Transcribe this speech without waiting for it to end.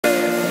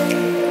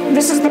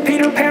This is the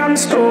Peter Pan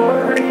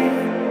story.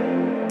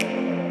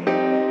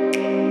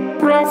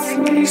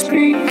 Roughly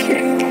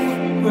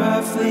speaking.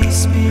 Roughly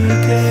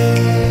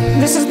speaking.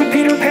 This is the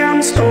Peter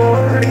Pan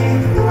story.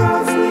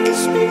 Roughly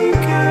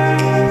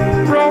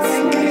speaking.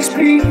 Roughly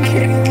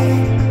speaking.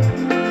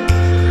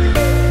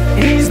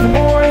 He's the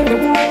boy that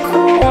won't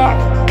grow up,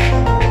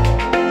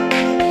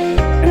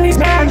 and he's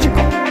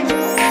magical.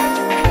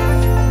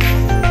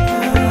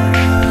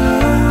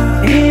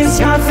 He's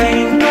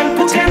nothing but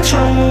potential,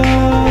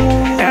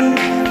 and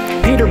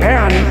Peter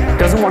Pan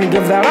doesn't want to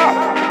give that up.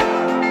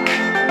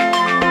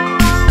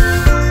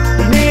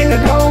 The main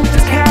adult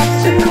is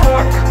Captain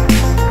Hook,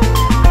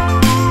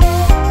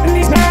 and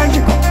he's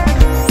magical.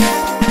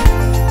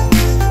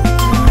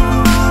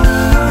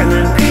 And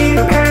then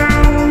Peter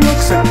Pan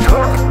looks at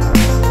Hook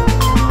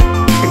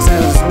and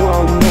says,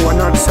 well, no, I'm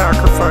not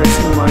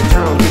sacrificing my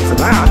childhood for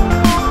that.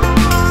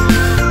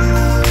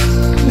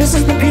 This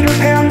is the Peter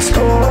Pan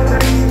story.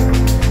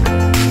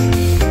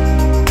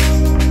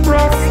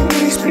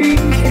 Roughly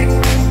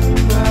speaking.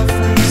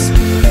 Roughly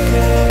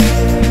speaking.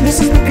 This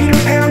is the Peter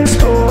Pan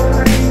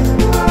story.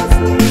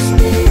 Roughly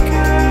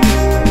speaking.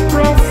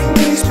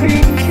 Roughly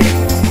speaking.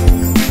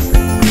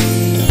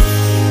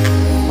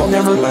 Well,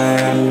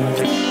 Neverland,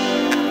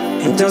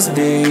 it doesn't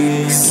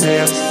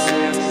exist.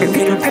 And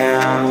Peter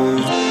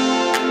Pan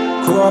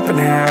grew up and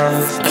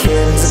have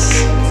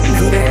kids. And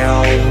who the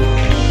hell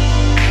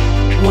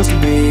wants to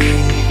be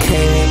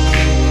king?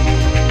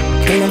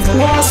 King of the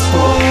Lost Boys.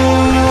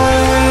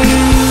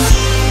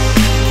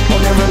 Well,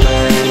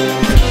 Neverland,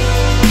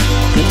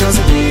 it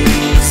doesn't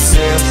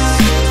exist.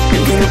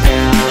 And Peter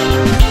Pan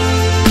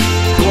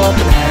grew up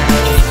and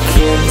have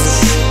kids.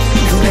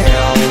 And who the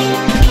hell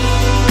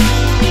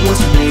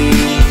wants to be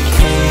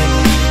king?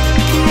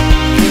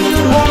 King of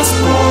the Lost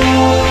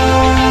Boys.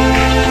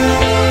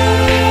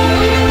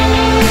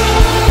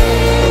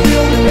 A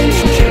real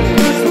relationship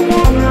with the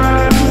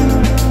woman.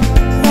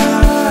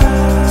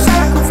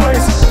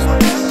 Sacrifices.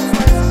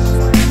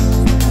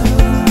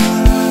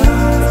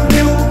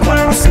 Middle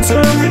class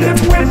conservative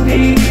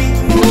Wendy.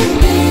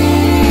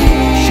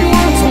 She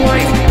wants a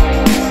wife.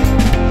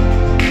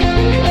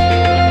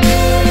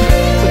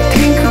 But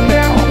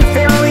Tinkerbell, the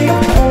fairy of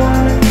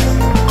porn,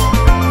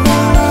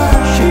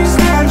 she's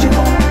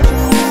magical.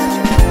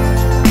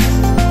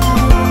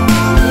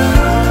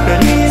 But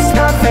he's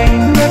nothing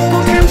but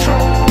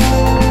potential.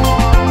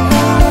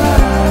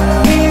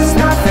 He's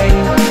nothing.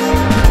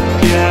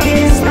 Yeah,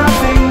 he's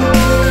nothing.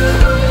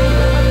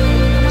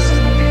 This is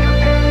the Peter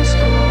Pan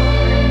story.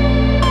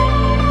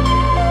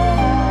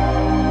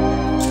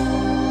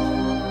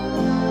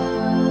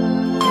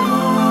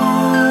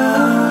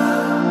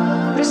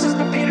 This is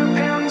the Peter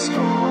Pan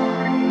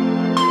story.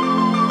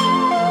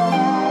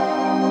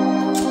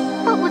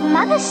 What would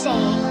Mother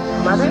say?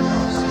 Mother?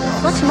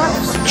 What's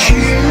mother?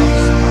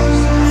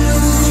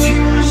 Choose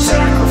your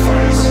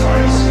sacrifice.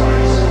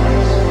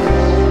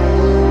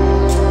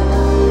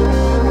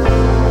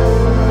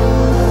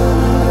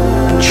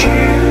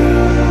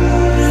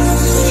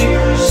 Choose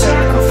your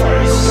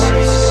sacrifice.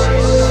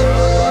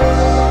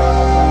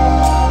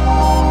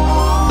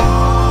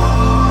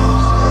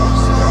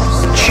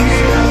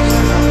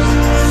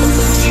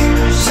 Choose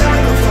your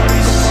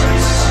sacrifice.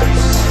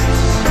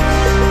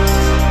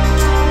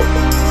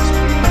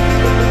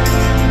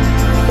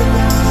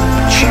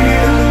 Choose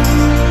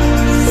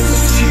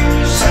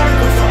your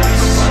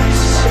sacrifice.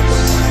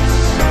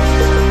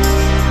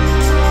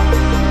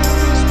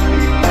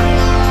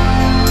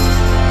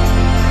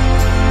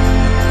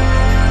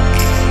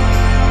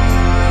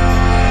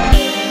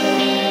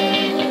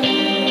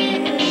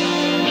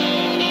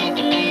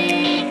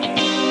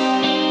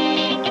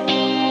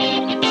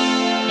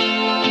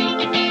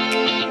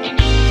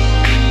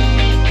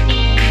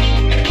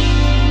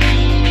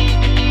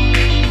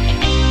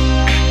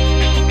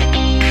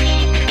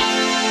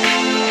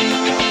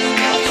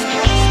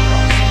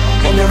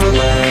 Well,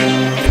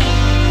 Neverland,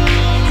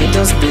 it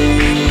doesn't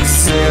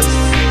exist.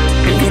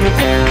 And Peter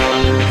Pan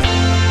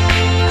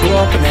grew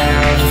up and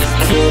have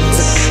kids.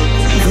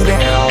 Who the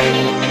hell